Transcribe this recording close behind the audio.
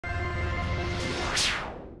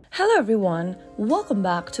Hello everyone, welcome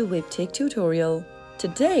back to Webtech Tutorial.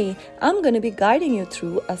 Today, I'm going to be guiding you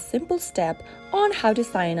through a simple step on how to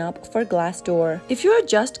sign up for Glassdoor. If you are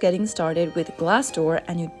just getting started with Glassdoor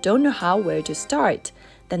and you don't know where to start,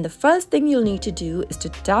 then the first thing you'll need to do is to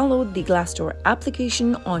download the Glassdoor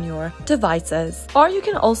application on your devices. Or you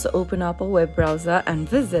can also open up a web browser and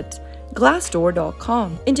visit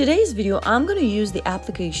Glassdoor.com. In today's video, I'm going to use the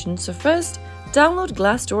application, so first, download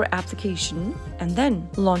Glassdoor application and then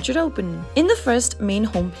launch it open. In the first main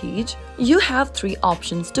homepage, you have three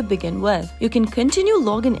options to begin with. You can continue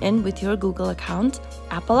logging in with your Google account,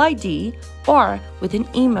 Apple ID, or with an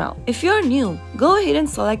email. If you're new, go ahead and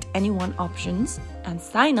select any one options and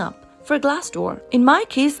sign up for Glassdoor. In my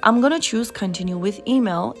case, I'm gonna choose continue with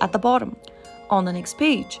email at the bottom. On the next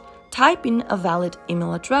page, type in a valid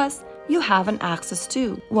email address you have an access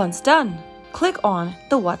to. Once done, click on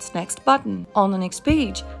the What's Next button. On the next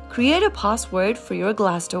page, create a password for your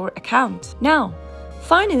Glassdoor account. Now,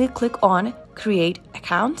 finally click on Create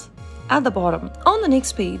Account at the bottom. On the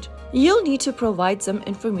next page, you'll need to provide some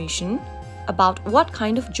information about what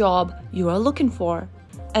kind of job you are looking for.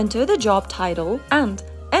 Enter the job title and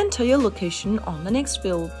enter your location on the next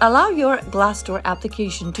field. Allow your Glassdoor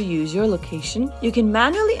application to use your location. You can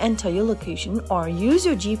manually enter your location or use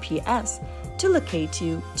your GPS to locate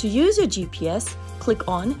you. To use your GPS, click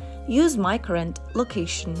on Use My Current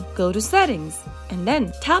Location. Go to Settings and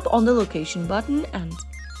then tap on the Location button and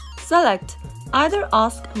select either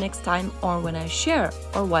Ask Next Time or When I Share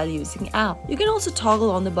or while using app. You can also toggle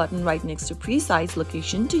on the button right next to Precise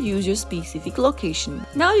Location to use your specific location.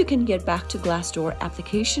 Now you can get back to Glassdoor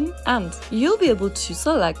application and you'll be able to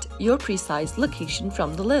select your precise location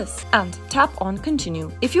from the list and tap on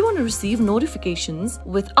Continue. If you want to receive notifications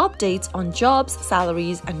with updates on jobs,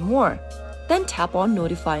 salaries, and more, then tap on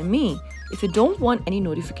Notify Me. If you don't want any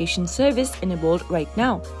notification service enabled right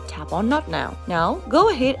now, tap on Not Now. Now, go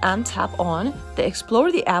ahead and tap on the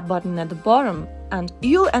Explore the App button at the bottom and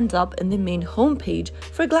you'll end up in the main homepage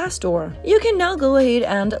for Glassdoor. You can now go ahead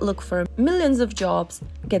and look for millions of jobs,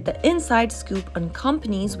 get the inside scoop on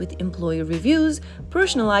companies with employee reviews,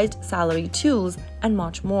 personalized salary tools, and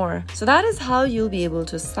much more. So that is how you'll be able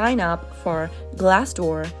to sign up for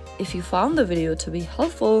Glassdoor. If you found the video to be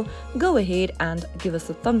helpful, go ahead and give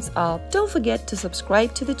us a thumbs up. Don't forget to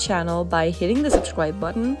subscribe to the channel by hitting the subscribe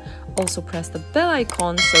button. Also press the bell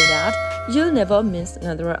icon so that you'll never miss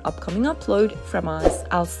another upcoming upload from us.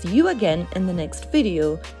 I'll see you again in the next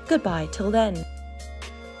video. Goodbye till then.